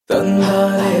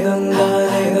Dandane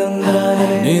dandane dandane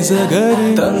nizagare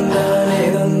dandane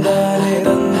dandane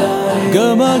dandane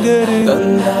gamagare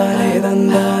dandane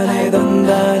dandane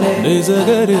dandane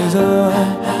nizagare za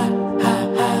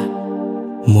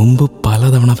മുമ്പ്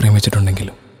പലതവണ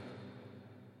പ്രേമിച്ചിട്ടുണ്ടെങ്കിലും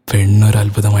പെണ്ണൊരു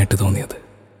അത്ഭുതമായിട്ട് തോന്നിയത്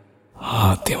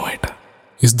ആദ്യമായിട്ട്.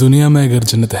 इस दुनिया में अगर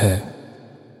जन्नत है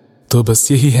तो बस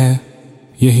यही है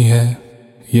यही है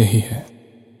यही है.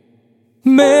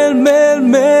 മേൽ മേൽ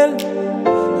മേൽ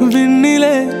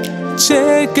വിണ്ണിലെ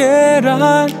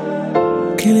ചേക്കേറാൻ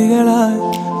കിളികളായി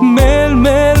മേൽ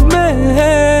മേൽ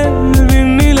മേൽ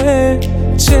വിണ്ണിലെ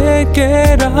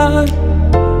ചേക്കേറാൻ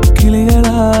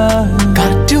കിളികളായി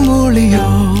കാറ്റുമൂളിയോ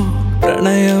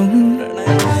പ്രണയം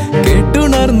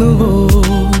കേട്ടുണർന്നുവോ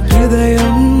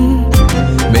ഹൃദയം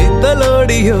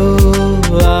മെത്തലോടിയോ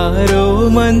ആരോ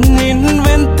മഞ്ഞിൻ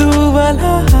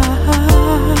വെന്തൂവലായി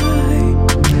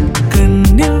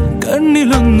കണ്ണിൽ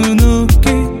കണ്ണിലൊന്നു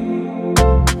നോക്കി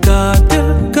കാതിൽ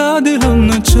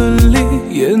കാതിലൊന്നു ചൊല്ലി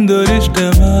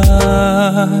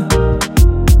എന്തൊരിഷ്ടമായി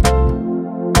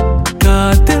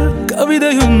കാതിൽ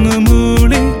കവിതയൊന്നു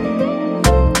മൂളി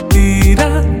തീരാ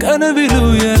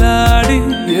കനവിലുയലാടി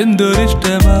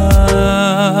എന്തൊരിഷ്ടമായി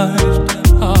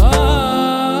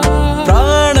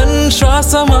പ്രാണൻ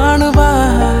ശ്വാസമാണ്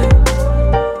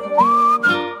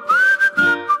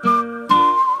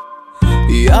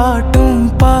ആട്ടും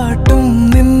പാട്ടും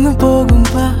നിന്നു പോകും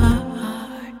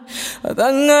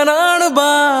അതങ്ങനാണ്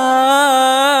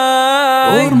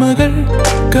ഓർമ്മകൾ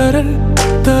കരൽ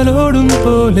തലോടും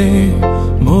പോലെ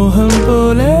മോഹം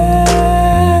പോലെ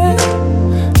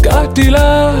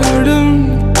കാറ്റിലാടും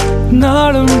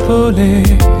നാളും പോലെ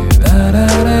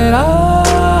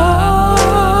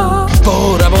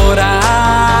പോരാ പോരാ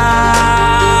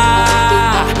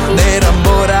നേരം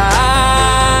പോരാ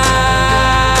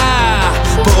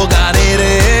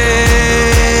പോകാനേരേ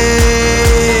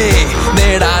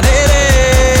നേടാനേരേ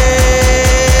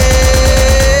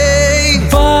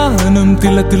വാനം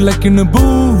തിളക്കിണ്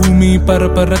ഭൂമി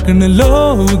പറക്കണ്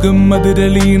ലോകം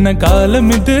അതിരളീന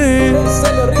കാലമിത്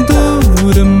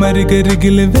ദൂരം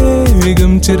അരികരികില്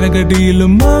വേഗം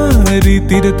ചിറകടിയിലും മാറി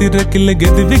തിരക്കില്ല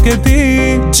ഗതി വിഗതി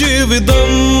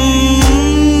ജീവിതം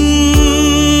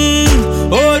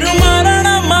ഒരു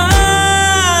മരണമാസ്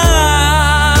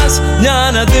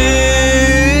ഞാനത്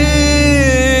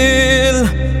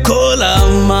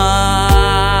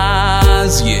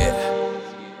കോലമാസ്.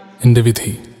 എന്റെ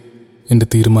വിധി എന്റെ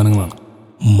തീരുമാനങ്ങളാണ്.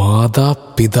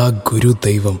 മാതാപിതാ ഗുരു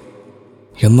ദൈവം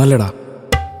എന്നല്ലടാ.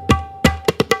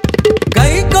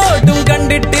 കൈകോട്ടും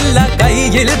കണ്ടിട്ടില്ല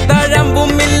കയ്യിൽ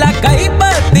തഴമ്പുമില്ല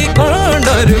കൈപ്പത്തി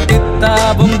കൊണ്ടൊരു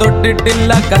കിതാബും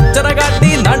തൊട്ടിട്ടില്ല കച്ചറ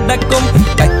കാട്ടി നടക്കും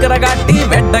കക്കറ കാട്ടി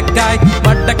വെടക്കായി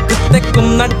വടക്ക് തെക്കും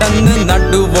നടന്ന്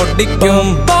നടുവൊടിക്കും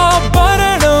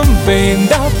ഭരണം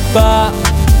വേണ്ടപ്പ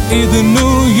ഇത്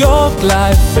ന്യൂയോർക്ക്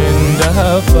ലൈഫ്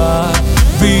വേണ്ടപ്പ.